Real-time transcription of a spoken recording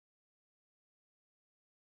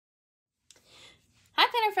Hi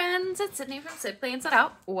planner friends, it's Sydney from Sid Plans It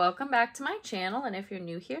Out. Welcome back to my channel, and if you're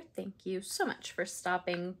new here, thank you so much for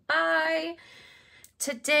stopping by.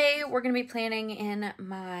 Today we're going to be planning in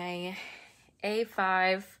my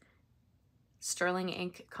A5 Sterling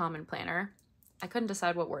Ink Common Planner. I couldn't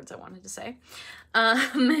decide what words I wanted to say.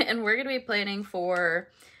 And we're going to be planning for,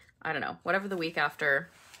 I don't know, whatever the week after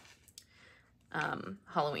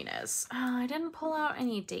Halloween is. I didn't pull out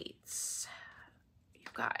any dates, you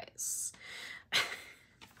guys.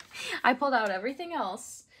 I pulled out everything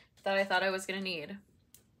else that I thought I was going to need.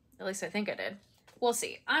 At least I think I did. We'll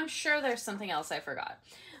see. I'm sure there's something else I forgot.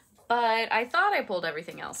 But I thought I pulled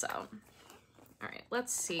everything else out. All right,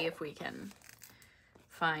 let's see if we can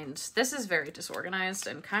find... This is very disorganized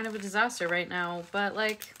and kind of a disaster right now, but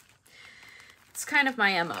like, it's kind of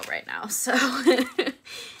my MO right now. So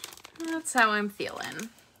that's how I'm feeling.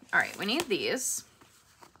 All right, we need these.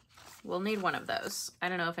 We'll need one of those. I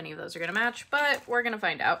don't know if any of those are going to match, but we're going to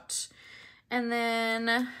find out. And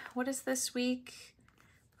then, what is this week?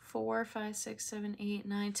 4, 5, 6, 7, 8,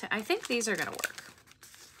 9, 10. I think these are going to work.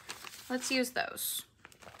 Let's use those.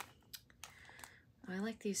 I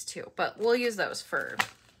like these too, but we'll use those for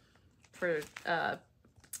this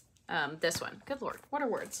one. Good Lord, what are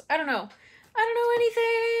words? I don't know. I don't know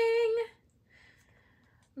anything.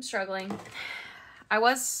 I'm struggling. I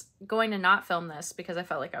was going to not film this because I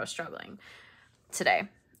felt like I was struggling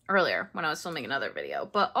earlier when I was filming another video,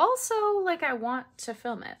 but also like I want to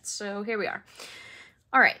film it. So here we are.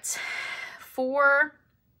 All right. For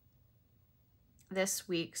this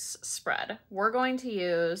week's spread, we're going to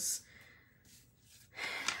use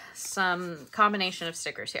some combination of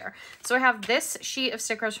stickers here. So I have this sheet of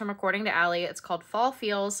stickers from According to Allie. It's called Fall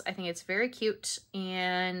Feels. I think it's very cute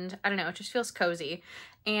and I don't know, it just feels cozy.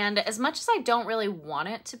 And as much as I don't really want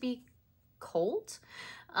it to be cold,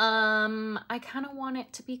 I kind of want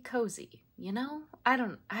it to be cozy, you know?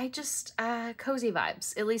 I just, cozy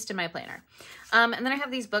vibes, at least in my planner. And then I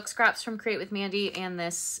have these book scraps from Create with Mandy and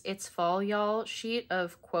this It's Fall Y'all sheet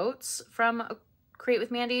of quotes from Create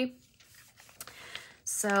with Mandy.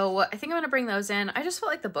 So I think I'm going to bring those in. I just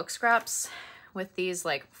felt like the book scraps with these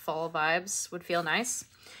like fall vibes would feel nice.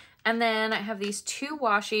 And then I have these two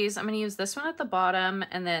washies. I'm going to use this one at the bottom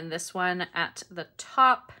and then this one at the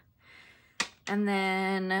top. And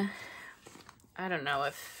then I don't know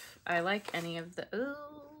if I like any of the... Ooh,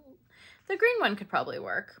 the green one could probably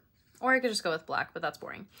work. Or I could just go with black, but that's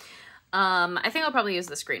boring. I think I'll probably use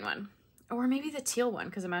this green one. Or maybe the teal one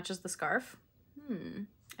because it matches the scarf.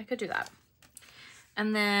 I could do that.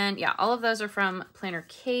 And then, yeah, all of those are from Planner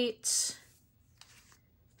Kate.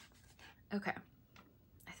 Okay.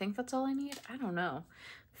 I think that's all I need. I don't know.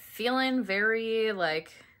 Feeling very,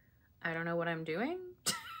 like, I don't know what I'm doing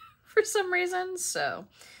for some reason. So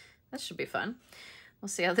that should be fun. We'll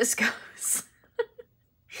see how this goes.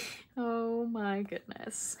 Oh my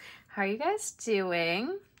goodness. How are you guys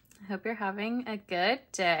doing? I hope you're having a good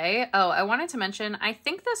day. Oh, I wanted to mention, I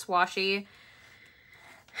think this washi...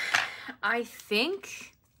 I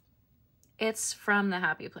think it's from the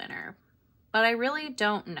Happy Planner, but I really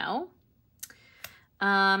don't know.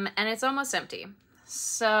 And it's almost empty.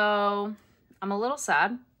 So I'm a little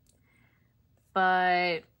sad,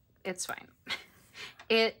 but it's fine.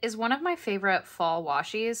 It is one of my favorite fall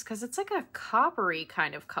washies because it's like a coppery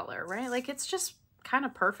kind of color, right? Like it's just kind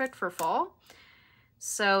of perfect for fall.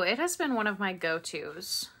 So it has been one of my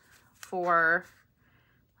go-tos for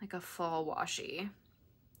like a fall washi.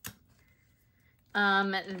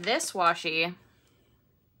 This washi,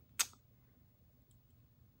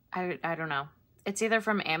 I don't know. It's either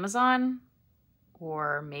from Amazon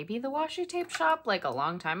or maybe the washi tape shop like a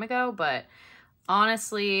long time ago, but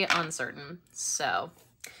honestly uncertain. So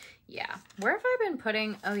yeah, where have I been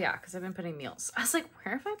putting, oh yeah, because I've been putting meals. I was like,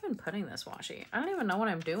 where have I been putting this washi? I don't even know what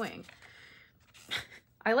I'm doing.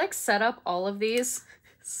 I like set up all of these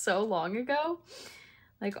so long ago,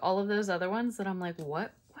 like all of those other ones that I'm like,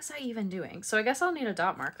 what was I even doing? So I guess I'll need a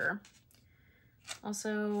dot marker.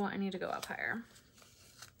 Also, I need to go up higher.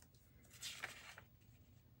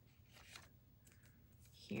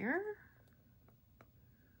 Here?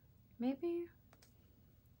 Maybe?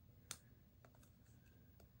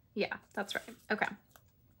 Yeah, that's right. Okay.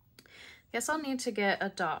 Guess I'll need to get a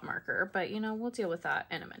dot marker, but you know, we'll deal with that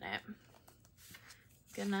in a minute.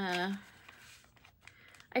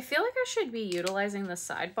 I feel like I should be utilizing the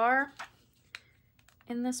sidebar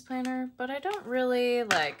in this planner, but I don't really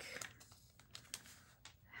like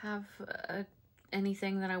have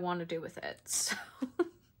anything that I want to do with it. So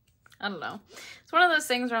I don't know. It's one of those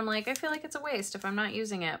things where I'm like, I feel like it's a waste if I'm not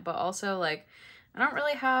using it, but also like I don't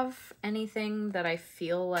really have anything that I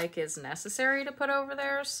feel like is necessary to put over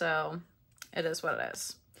there, so It is what it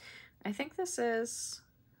is. I think this is,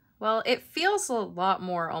 well, it feels a lot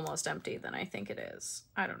more almost empty than I think it is.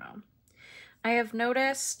 I don't know. I have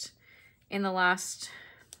noticed in the last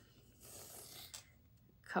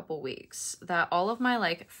couple weeks that all of my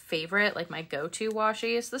like favorite, like my go-to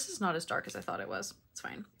washies, this is not as dark as I thought it was. It's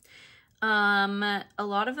fine. A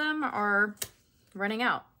lot of them are running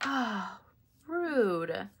out. Oh,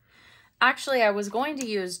 rude. Actually, I was going to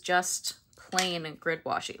use just plain grid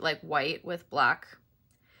washi, like white with black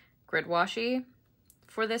grid washi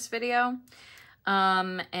for this video.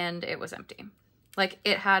 And it was empty. Like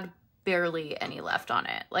it had barely any left on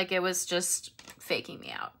it. Like it was just faking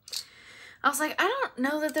me out. I was like, I don't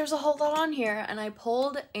know that there's a whole lot on here. And I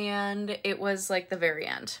pulled and it was like the very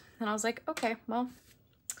end. And I was like, okay, well,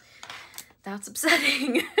 that's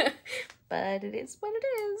upsetting, but it is what it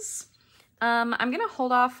is. I'm going to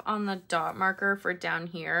hold off on the dot marker for down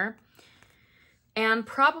here and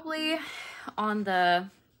probably on the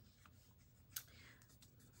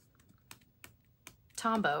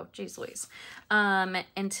Tombow, geez Louise,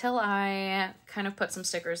 until I kind of put some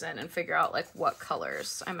stickers in and figure out like what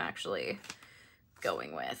colors I'm actually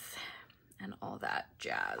going with and all that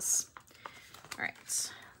jazz. All right,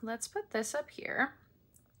 let's put this up here.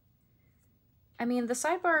 I mean, the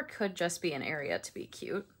sidebar could just be an area to be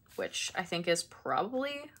cute, which I think is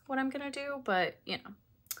probably what I'm gonna do, but you know,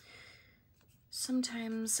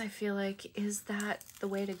 sometimes I feel like, is that the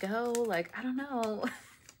way to go? Like, I don't know.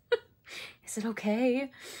 Is it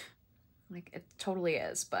okay? Like, it totally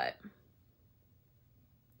is, but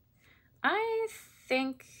I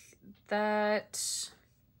think that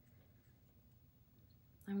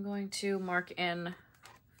I'm going to mark in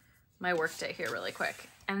my workday here really quick,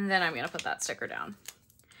 and then I'm gonna put that sticker down.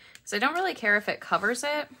 So I don't really care if it covers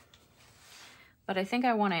it, but I think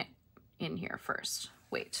I want it in here first.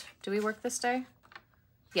 Wait, do we work this day?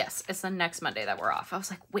 Yes, it's the next Monday that we're off. I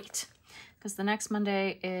was like, wait, because the next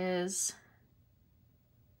Monday is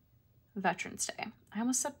Veterans Day. I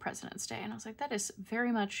almost said President's Day, and I was like, that is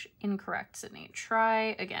very much incorrect, Sydney.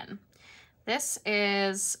 Try again. This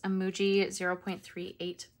is a Muji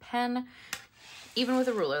 0.38 pen. Even with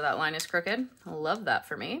a ruler, that line is crooked. I love that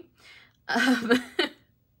for me.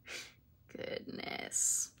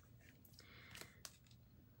 Goodness.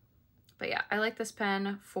 But yeah, I like this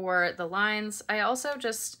pen for the lines. I also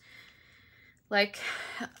just like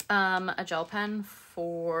a gel pen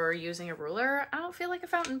for using a ruler. I don't feel like a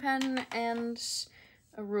fountain pen and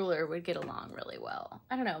a ruler would get along really well.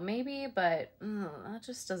 I don't know, maybe, but that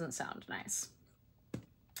just doesn't sound nice.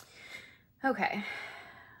 Okay.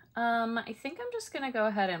 I think I'm just gonna go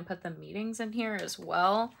ahead and put the meetings in here as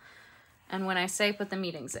well. And when I say put the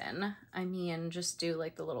meetings in, I mean just do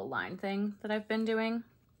like the little line thing that I've been doing.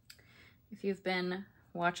 If you've been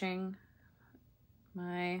watching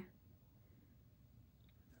my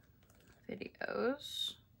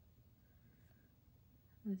videos,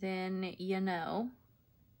 then you know.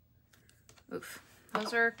 Oof,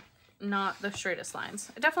 those are not the straightest lines.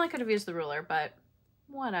 I definitely could have used the ruler, but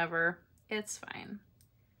whatever, it's fine.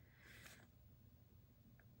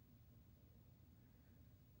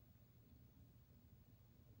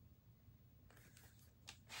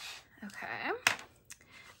 Okay.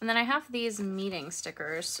 And then I have these meeting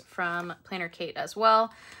stickers from Planner Kate as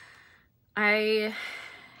well. I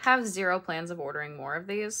have zero plans of ordering more of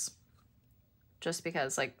these just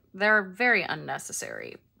because like they're very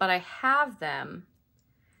unnecessary, but I have them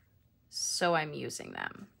so I'm using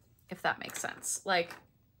them, if that makes sense. Like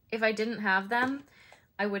if I didn't have them,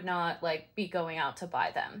 I would not like be going out to buy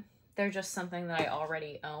them. They're just something that I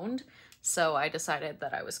already owned. So I decided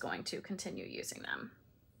that I was going to continue using them.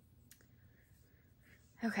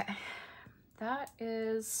 Okay, that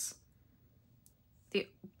is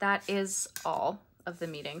all of the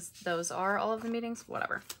meetings. Those are all of the meetings,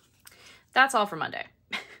 whatever. That's all for Monday.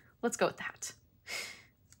 Let's go with that.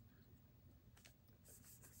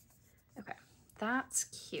 Okay, that's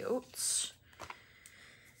cute.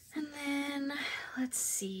 And then let's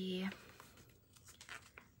see.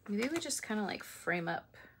 Maybe we just kind of like frame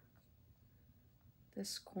up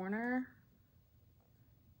this corner.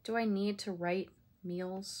 Do I need to write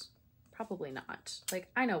meals? Probably not. Like,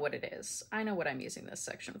 I know what it is. I know what I'm using this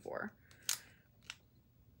section for.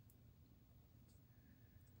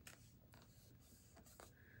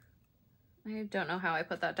 I don't know how I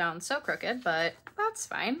put that down so crooked, but that's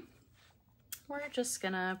fine. We're just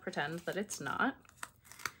gonna pretend that it's not.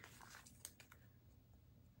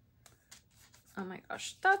 Oh my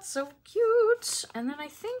gosh, that's so cute. And then I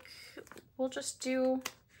think we'll just do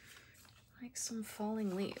like some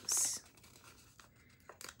falling leaves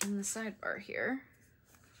in the sidebar here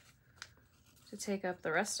to take up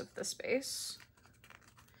the rest of the space.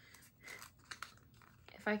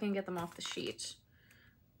 If I can get them off the sheet.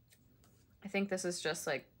 I think this is just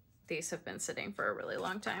like, these have been sitting for a really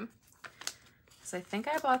long time. So I think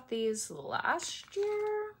I bought these last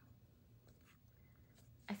year.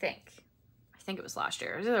 I think it was last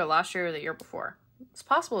year. It was either last year or the year before. It's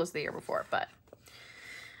possible it was the year before, but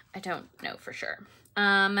I don't know for sure.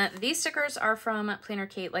 These stickers are from Planner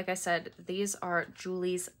Kate. Like I said, these are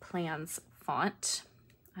Julie's Plans font.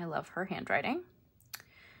 I love her handwriting,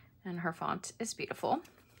 and her font is beautiful.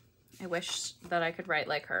 I wish that I could write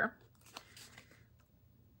like her.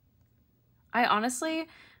 I honestly,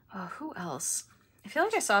 who else? I feel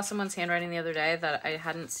like I saw someone's handwriting the other day that I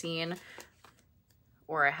hadn't seen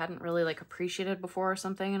or I hadn't really like appreciated before or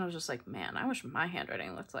something. And I was just like, man, I wish my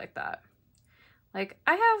handwriting looked like that. Like,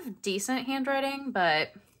 I have decent handwriting,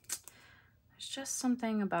 but there's just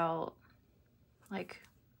something about like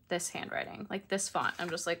this handwriting, like this font. I'm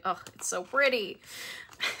just like, oh, it's so pretty.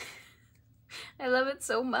 I love it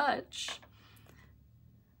so much.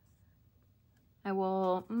 I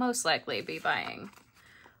will most likely be buying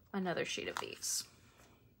another sheet of these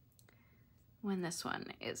when this one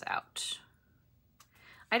is out.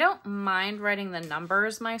 I don't mind writing the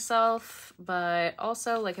numbers myself, but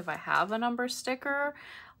also like if I have a number sticker,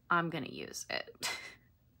 I'm gonna use it.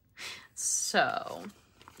 So,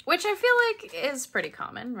 which I feel like is pretty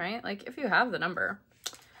common, right? Like if you have the number,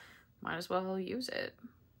 might as well use it.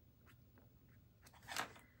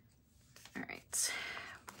 All right,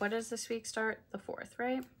 what does this week start? The 4th,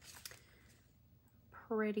 right?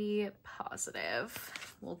 Pretty positive.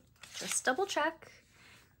 We'll just double check.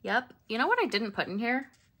 Yep. You know what I didn't put in here?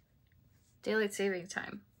 Daylight saving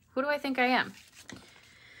time. Who do I think I am?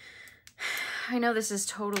 I know this is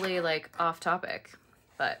totally like off topic,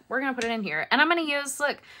 but we're gonna put it in here. And I'm gonna use,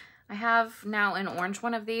 look, I have now an orange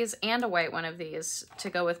one of these and a white one of these to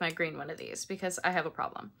go with my green one of these because I have a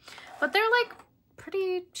problem. But they're like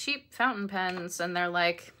pretty cheap fountain pens, and they're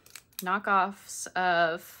like knockoffs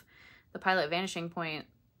of the Pilot Vanishing Point.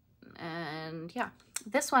 And yeah,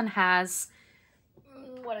 this one has,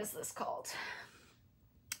 what is this called?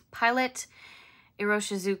 Pilot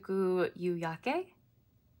Iroshizuku Yuyake.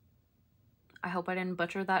 I hope I didn't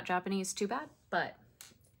butcher that Japanese too bad, but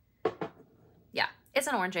yeah, it's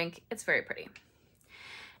an orange ink. It's very pretty.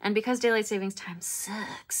 And because daylight savings time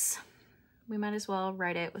sucks, we might as well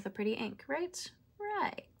write it with a pretty ink, right?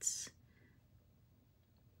 Right.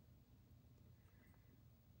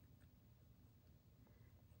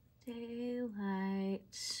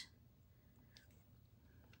 Daylight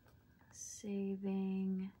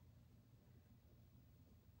saving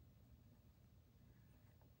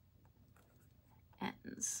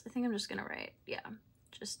ends. I think I'm just gonna write, yeah,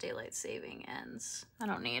 just daylight saving ends. I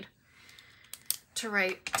don't need to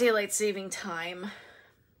write daylight saving time.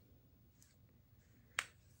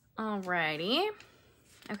 Alrighty.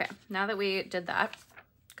 Okay, now that we did that,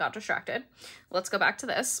 got distracted, let's go back to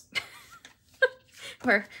this.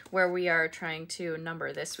 where we are trying to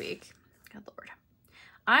number this week. Good Lord.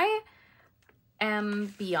 I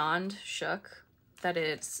am beyond shook that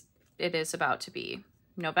it is about to be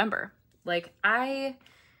November. Like, I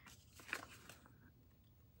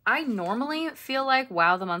normally feel like,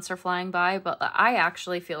 wow, the months are flying by, but I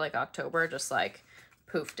actually feel like October just like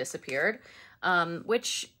poof disappeared,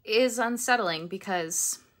 which is unsettling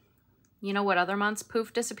because you know what other months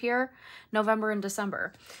poof disappear? November and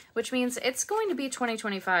December, which means it's going to be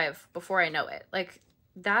 2025 before I know it. Like,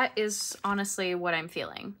 that is honestly what I'm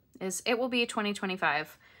feeling, is it will be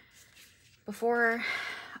 2025 before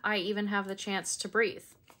I even have the chance to breathe.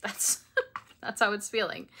 That's how it's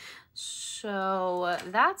feeling. So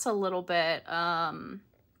that's a little bit, I'm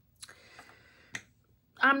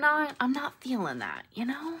not feeling that, you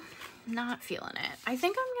know? Not feeling it. I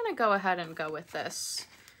think I'm gonna go ahead and go with this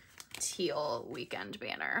teal weekend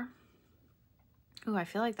banner. Ooh, I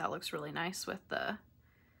feel like that looks really nice with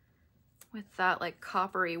that like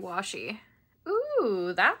coppery washi.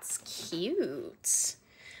 Ooh, that's cute.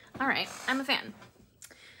 All right, I'm a fan.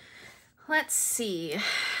 Let's see.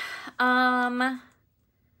 I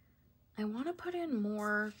want to put in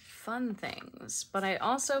more fun things, but I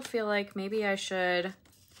also feel like maybe I should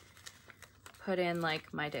put in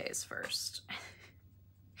like my days first.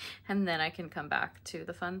 And then I can come back to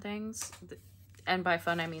the fun things. And by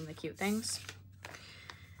fun, I mean the cute things.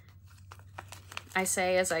 I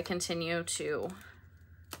say as I continue to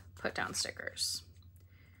put down stickers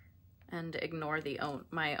and ignore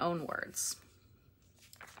my own words.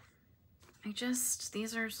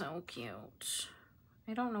 These are so cute.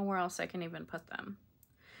 I don't know where else I can even put them.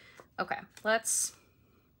 Okay, let's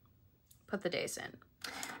put the days in.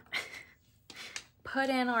 put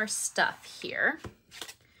in our stuff here.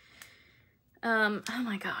 Oh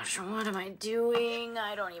my gosh, what am I doing?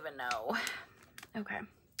 I don't even know. Okay.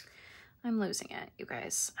 I'm losing it, you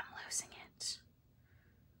guys. I'm losing it.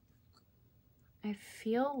 I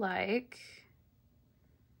feel like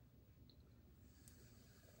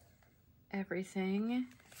everything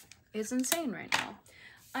is insane right now.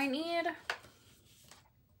 I need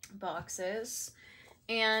boxes,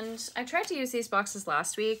 and I tried to use these boxes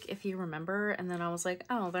last week, if you remember, and then I was like,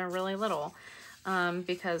 oh, they're really little,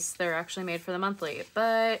 because they're actually made for the monthly,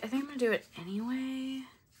 but I think I'm gonna do it anyway.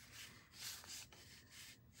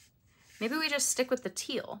 Maybe we just stick with the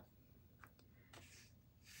teal,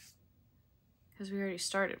 because we already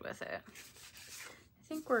started with it. I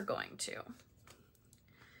think we're going to.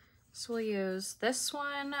 So we'll use this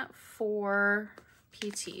one for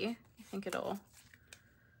PT. I think it'll,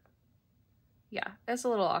 yeah, it's a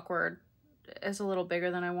little awkward. It's a little bigger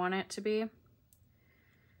than I want it to be,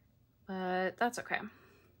 but that's okay.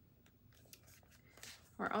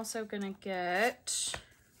 We're also gonna get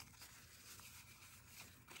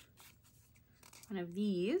one of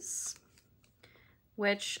these,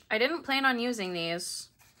 which I didn't plan on using these.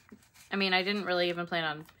 I mean, I didn't really even plan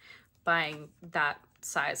on buying that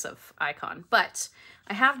size of icon, but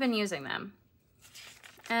I have been using them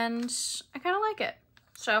and I kind of like it,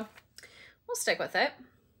 so we'll stick with it.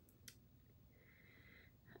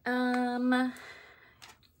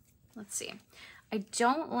 Let's see. I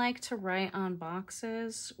don't like to write on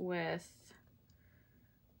boxes with,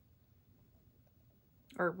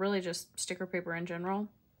 or really just sticker paper in general,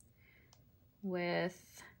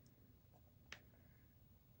 with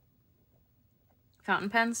fountain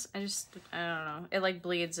pens. I don't know. It like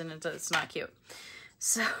bleeds and it's not cute.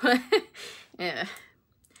 So, yeah.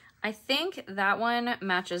 I think that one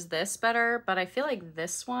matches this better, but I feel like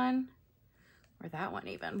this one, or that one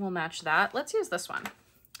even, will match that. Let's use this one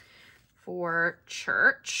for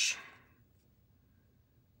church.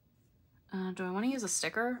 Do I want to use a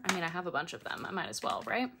sticker? I mean, I have a bunch of them. I might as well,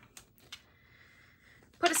 right?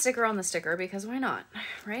 Put a sticker on the sticker, because why not,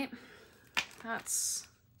 right? That's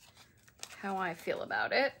how I feel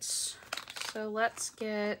about it. So let's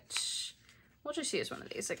get, we'll just use one of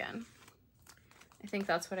these again. I think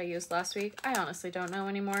that's what I used last week. I honestly don't know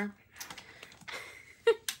anymore.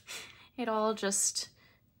 It all just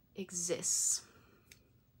exists.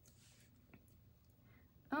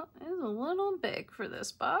 Oh, it's a little big for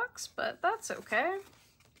this box, but that's okay.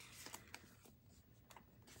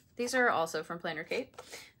 These are also from Planner Kate.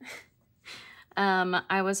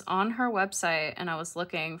 I was on her website and I was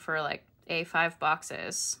looking for like A5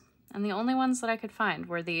 boxes, and the only ones that I could find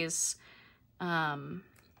were these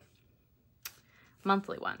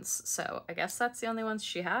monthly ones. So I guess that's the only ones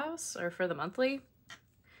she has, or for the monthly,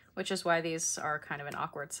 which is why these are kind of an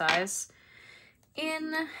awkward size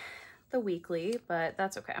in the weekly, but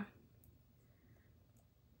that's okay.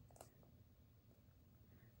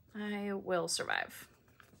 I will survive.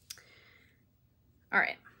 All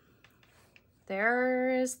right,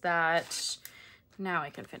 there is that. Now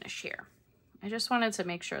I can finish here. I just wanted to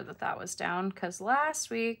make sure that that was down, because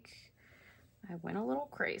last week I went a little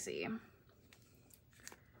crazy.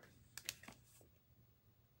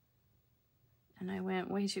 And I went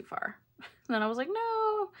way too far. And then I was like,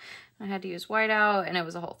 no, I had to use whiteout, and it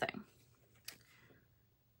was a whole thing.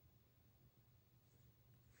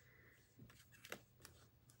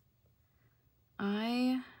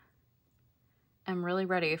 I am really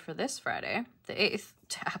ready for this Friday, the 8th,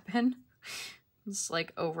 to happen. It's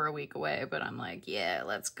like over a week away, but I'm like, yeah,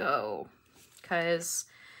 let's go. Because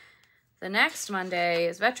the next Monday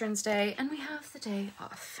is Veterans Day, and we have the day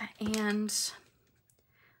off. And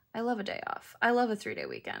I love a day off. I love a 3-day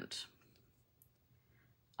weekend.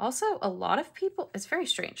 Also, a lot of people, it's very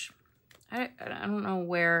strange. I don't know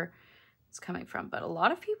where it's coming from, but a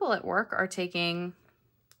lot of people at work are taking,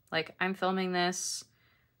 like, I'm filming this,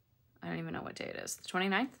 I don't even know what day it is, the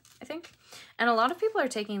 29th, I think. And a lot of people are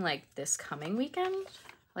taking like this coming weekend,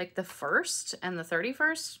 like the 1st and the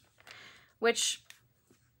 31st, which,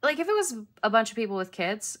 like, if it was a bunch of people with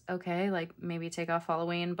kids, okay, like maybe take off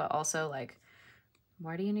Halloween, but also like,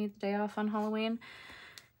 why do you need the day off on Halloween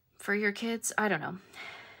for your kids? I don't know.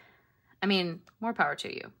 I mean, more power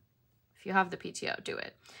to you. If you have the PTO, do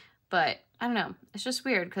it. But I don't know. It's just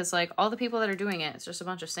weird because like all the people that are doing it, it's just a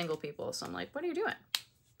bunch of single people. So I'm like, what are you doing?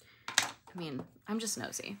 I mean, I'm just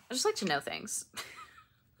nosy. I just like to know things.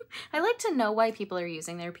 I like to know why people are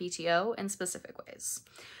using their PTO in specific ways.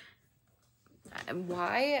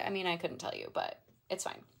 Why? I mean, I couldn't tell you, but it's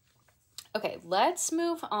fine. Okay, let's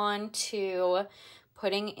move on to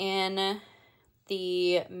putting in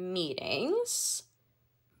the meetings.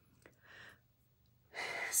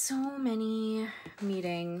 so many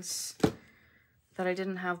meetings that I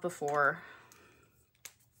didn't have before.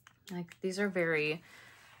 Like, these are very,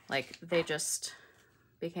 like, they just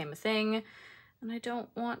became a thing, and I don't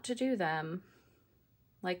want to do them.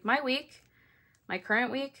 Like, my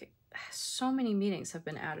current week, so many meetings have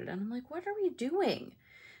been added, and I'm like, what are we doing?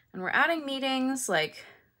 And we're adding meetings, like,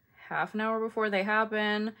 half an hour before they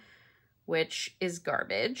happen, which is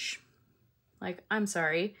garbage. Like, I'm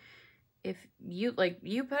sorry. If you, like,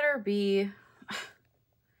 you better be,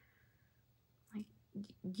 like,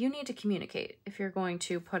 you need to communicate if you're going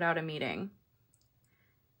to put out a meeting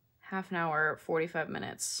half an hour, 45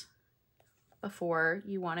 minutes before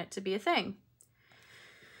you want it to be a thing.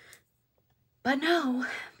 But no,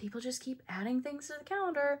 people just keep adding things to the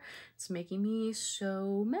calendar. It's making me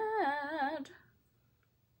so mad.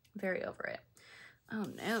 Very over it. Oh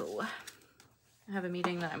no. I have a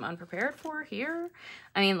meeting that I'm unprepared for here.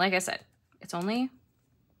 I mean, like I said, it's only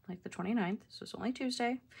like the 29th, so it's only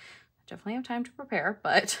Tuesday. I definitely have time to prepare,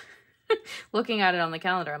 but looking at it on the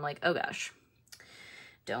calendar, I'm like, oh gosh,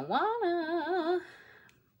 don't wanna,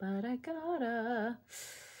 but I gotta.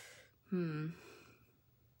 Do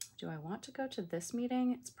I want to go to this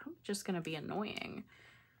meeting? It's probably just gonna be annoying.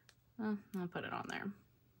 Well, I'll put it on there.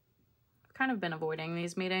 I've kind of been avoiding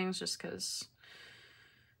these meetings just because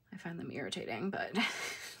I find them irritating, but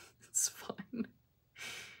it's fun.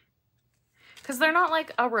 Because they're not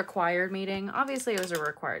like a required meeting. Obviously, it was a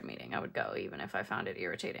required meeting. I would go even if I found it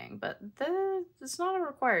irritating. But it's not a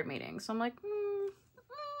required meeting. So I'm like,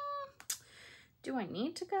 do I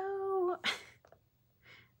need to go?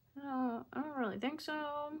 I don't really think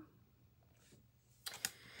so.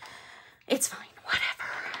 It's fine.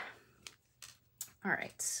 Whatever. All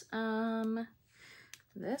right.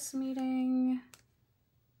 This meeting...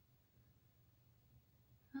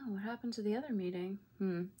 Oh, what happened to the other meeting?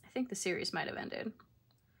 I think the series might have ended.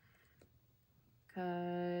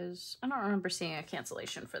 Because I don't remember seeing a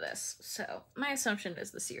cancellation for this. So my assumption is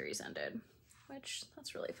the series ended, which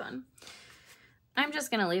that's really fun. I'm just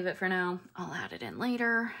going to leave it for now. I'll add it in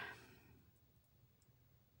later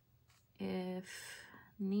if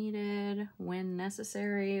needed, when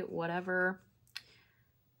necessary, whatever.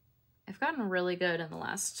 I've gotten really good in the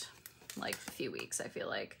last like few weeks, I feel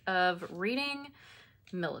like, of reading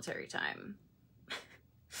military time,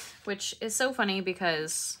 which is so funny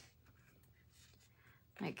because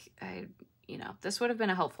like this would have been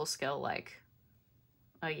a helpful skill like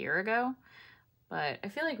a year ago, but I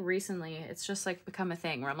feel like recently it's just like become a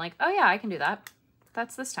thing where I'm like, oh yeah, I can do that.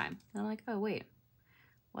 That's this time. And I'm like, oh wait,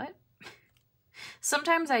 what?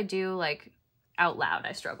 Sometimes I do like out loud.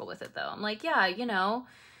 I struggle with it though. I'm like, yeah,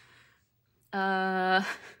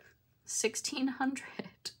 1600.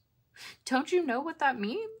 Don't you know what that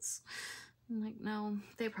means? I'm like, no,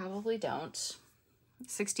 they probably don't.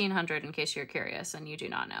 1600, in case you're curious and you do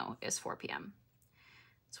not know, is 4 p.m.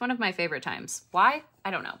 It's one of my favorite times. Why?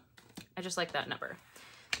 I don't know. I just like that number.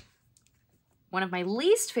 One of my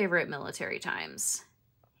least favorite military times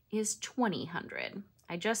is 2000.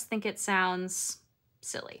 I just think it sounds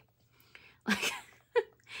silly. Like,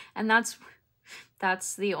 and that's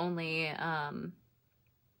the only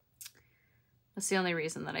that's the only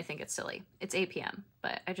reason that I think it's silly. It's 8 p.m.,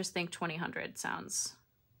 but I just think 2000 sounds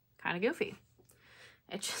kind of goofy.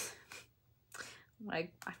 It just,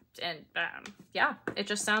 like, yeah, it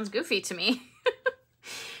just sounds goofy to me.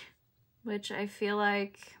 Which I feel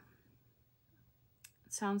like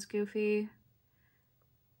it sounds goofy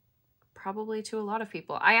probably to a lot of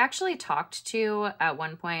people. I actually talked to, at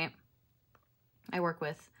one point, I work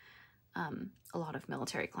with a lot of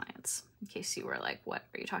military clients, in case you were like, what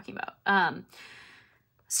are you talking about? I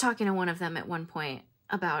was talking to one of them at one point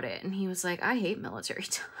about it, and he was like, I hate military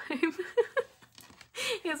time.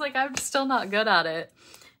 He was like, I'm still not good at it.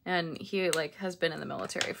 And he like has been in the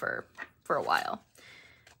military for a while.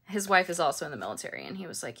 His wife is also in the military, and he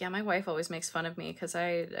was like, yeah, my wife always makes fun of me because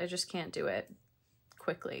I just can't do it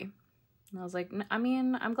quickly. And I was like, I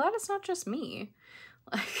mean, I'm glad it's not just me.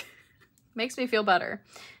 Like, makes me feel better.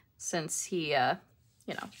 Since he, has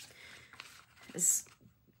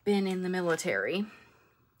been in the military.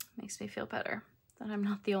 Makes me feel better that I'm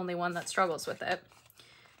not the only one that struggles with it.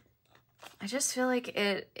 I just feel like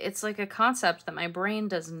it's like a concept that my brain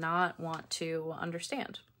does not want to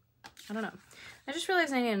understand. I don't know. I just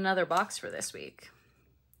realized I need another box for this week.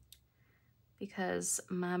 Because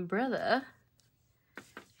my brother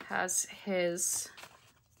has his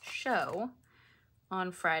show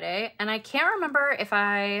on Friday, and I can't remember if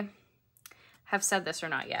I have said this or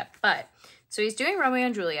not yet, but so he's doing Romeo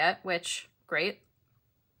and Juliet, which great,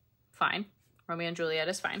 fine. Romeo and Juliet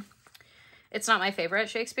is fine. It's not my favorite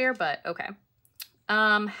Shakespeare, but okay.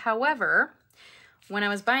 However, when I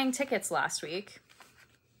was buying tickets last week,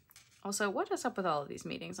 also, what is up with all of these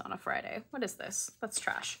meetings on a Friday? What is this? That's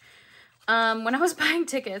trash. When I was buying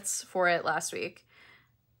tickets for it last week,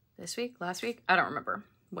 last week, I don't remember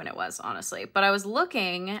when it was, honestly, but I was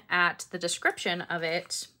looking at the description of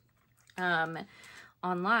it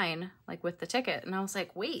online, like with the ticket, and I was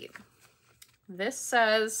like, wait, this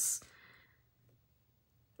says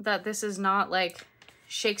that this is not like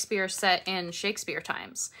Shakespeare set in Shakespeare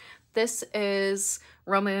times. This is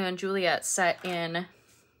Romeo and Juliet set in,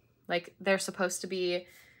 like, they're supposed to be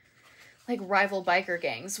like rival biker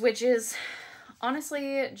gangs, which is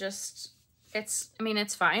honestly just, I mean,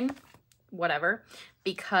 it's fine, whatever,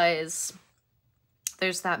 because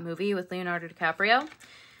there's that movie with Leonardo DiCaprio,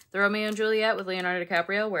 the Romeo and Juliet with Leonardo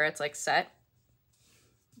DiCaprio, where it's like set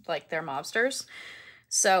like they're mobsters.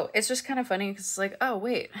 So it's just kind of funny because it's like, oh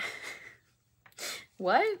wait,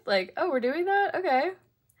 what? Like, oh, we're doing that? Okay.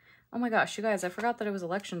 Oh my gosh, you guys, I forgot that it was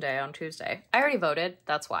election day on Tuesday. I already voted,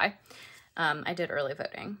 that's why. I did early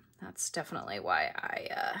voting. That's definitely why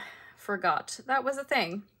I forgot that was a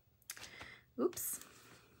thing. Oops.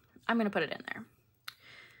 I'm gonna put it in there.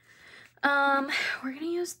 We're gonna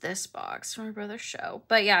use this box from my brother's show.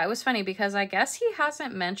 But yeah, it was funny because I guess he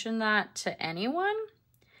hasn't mentioned that to anyone.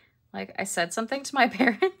 Like, I said something to my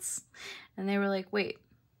parents and they were like, wait,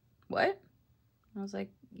 what? I was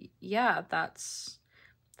like, yeah, that's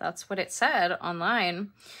what it said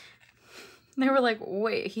online. They were like,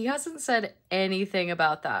 wait, he hasn't said anything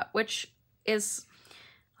about that, which is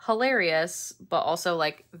hilarious, but also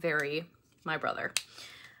like very my brother.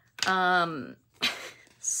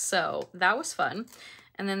 So that was fun.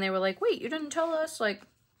 And then they were like, wait, you didn't tell us, like,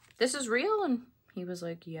 this is real? And he was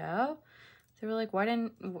like, yeah. They were like, why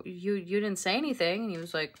didn't you didn't say anything? And he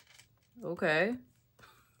was like, okay.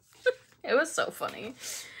 It was so funny.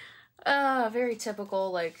 Very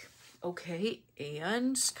typical, like, okay,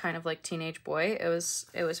 and kind of like teenage boy. It was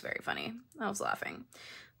very funny. I was laughing.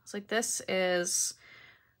 I was like, this is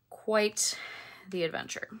quite the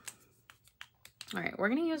adventure. All right, we're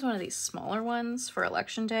gonna use one of these smaller ones for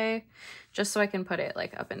election day, just so I can put it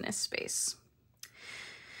like up in this space.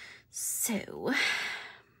 So we'll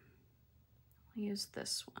use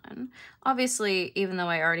this one. Obviously, even though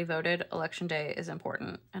I already voted, election day is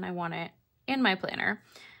important and I want it in my planner.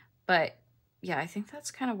 But yeah, I think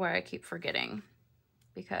that's kind of why I keep forgetting,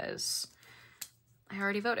 because I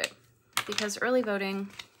already voted. Because early voting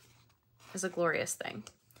is a glorious thing.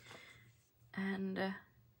 And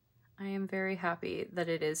I am very happy that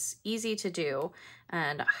it is easy to do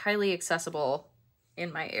and highly accessible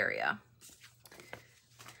in my area.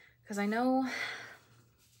 Because I know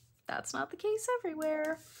that's not the case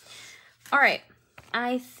everywhere. All right,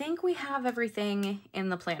 I think we have everything in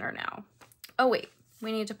the planner now. Oh wait,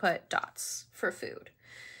 we need to put dots for food.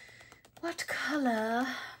 What color?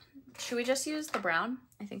 Should we just use the brown?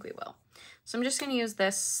 I think we will. So I'm just gonna use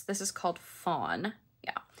this. This is called Fawn.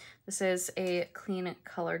 Yeah, this is a clean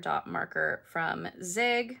color dot marker from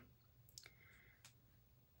Zig.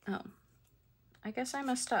 Oh, I guess I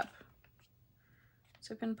messed up.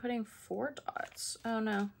 So I've been putting 4 dots. Oh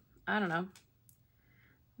no, I don't know.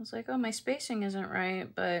 I was like, oh, my spacing isn't right,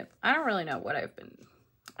 but I don't really know what I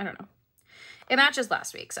don't know. It matches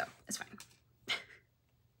last week, so it's fine.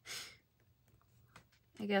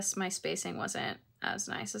 I guess my spacing wasn't as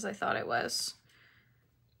nice as I thought it was.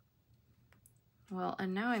 Well,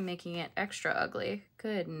 and now I'm making it extra ugly.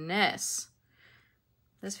 Goodness.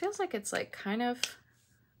 This feels like it's like kind of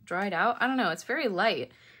dried out. I don't know, it's very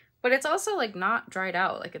light, but it's also like not dried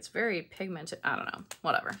out. Like it's very pigmented. I don't know,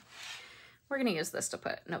 whatever. We're gonna use this to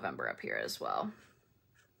put November up here as well.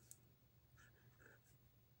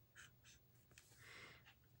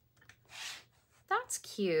 That's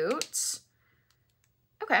cute.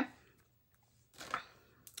 Okay.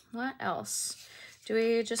 What else? Do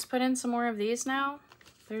we just put in some more of these now?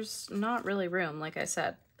 There's not really room, like I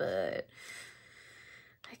said, but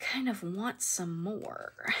I kind of want some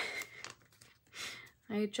more.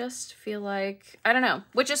 I just feel like, I don't know,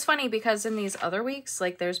 which is funny because in these other weeks,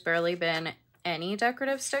 like there's barely been any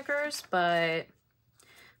decorative stickers, but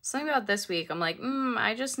something about this week, I'm like,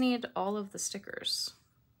 I just need all of the stickers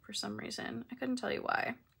for some reason. I couldn't tell you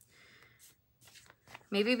why.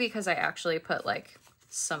 Maybe because I actually put like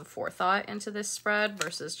some forethought into this spread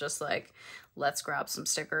versus just like, let's grab some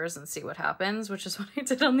stickers and see what happens, which is what I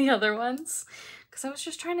did on the other ones. Because I was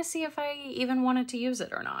just trying to see if I even wanted to use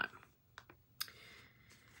it or not.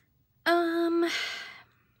 I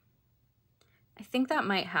think that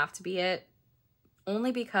might have to be it,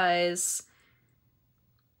 only because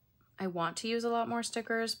I want to use a lot more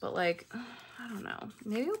stickers, but like, I don't know.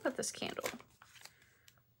 Maybe we'll put this candle.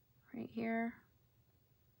 here.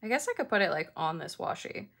 I guess I could put it like on this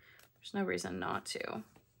washi. There's no reason not to.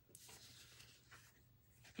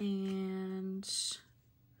 And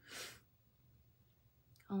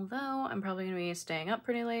although I'm probably gonna be staying up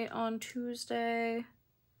pretty late on Tuesday,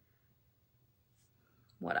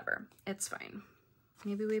 whatever, it's fine.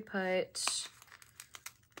 Maybe we put,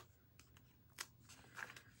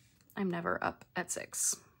 I'm never up at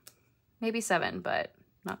 6. Maybe 7, but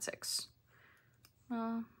not 6.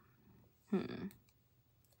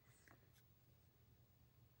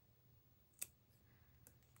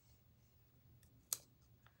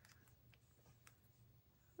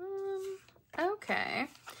 Okay.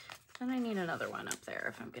 Then I need another one up there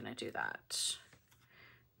if I'm gonna do that.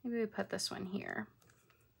 Maybe we put this one here.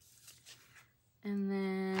 And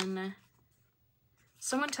then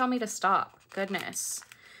someone tell me to stop. Goodness.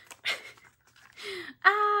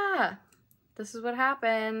 Ah, this is what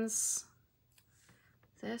happens.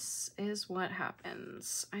 This is what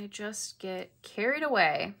happens. I just get carried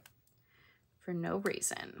away for no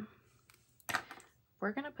reason.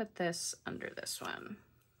 We're gonna put this under this one.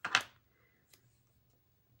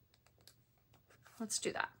 Let's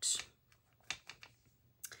do that.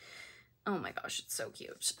 Oh my gosh, it's so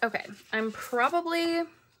cute. Okay, I'm probably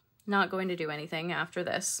not going to do anything after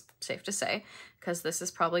this, safe to say, because this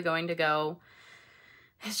is probably going to go,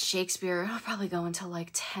 it's Shakespeare, I'll probably go until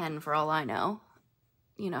like 10 for all I know.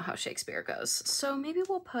 You know how Shakespeare goes. So maybe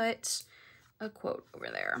we'll put a quote over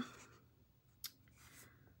there.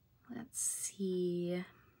 Let's see.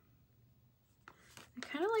 I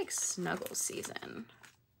kind of like snuggle season.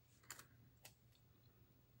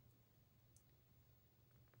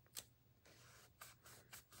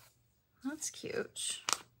 That's cute.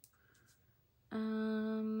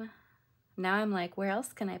 Now I'm like, where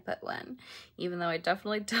else can I put one? Even though I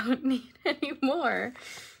definitely don't need any more.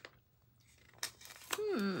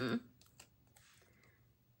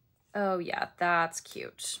 Oh yeah, that's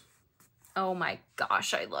cute. Oh my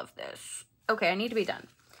gosh, I love this. Okay, I need to be done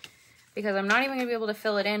because I'm not even gonna be able to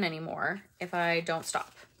fill it in anymore if I don't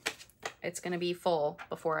stop. It's gonna be full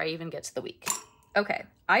before I even get to the week. Okay,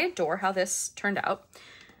 I adore how this turned out.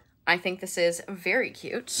 I think this is very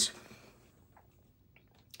cute.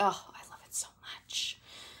 Oh, I love it so much.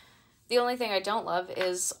 The only thing I don't love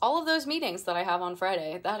is all of those meetings that I have on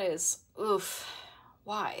Friday. That is, oof,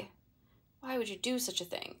 why? Why would you do such a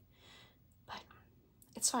thing? But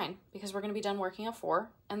it's fine because we're gonna be done working at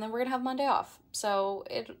 4 and then we're gonna have Monday off. So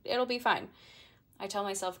it'll be fine. I tell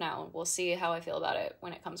myself now, we'll see how I feel about it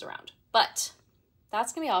when it comes around. But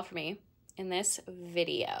that's gonna be all for me in this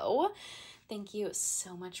video. Thank you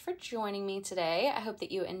so much for joining me today. I hope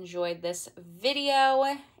that you enjoyed this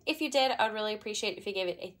video. If you did, I would really appreciate it if you gave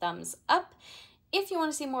it a thumbs up. If you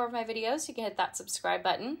want to see more of my videos, you can hit that subscribe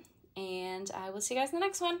button. And I will see you guys in the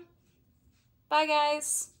next one. Bye,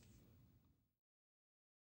 guys.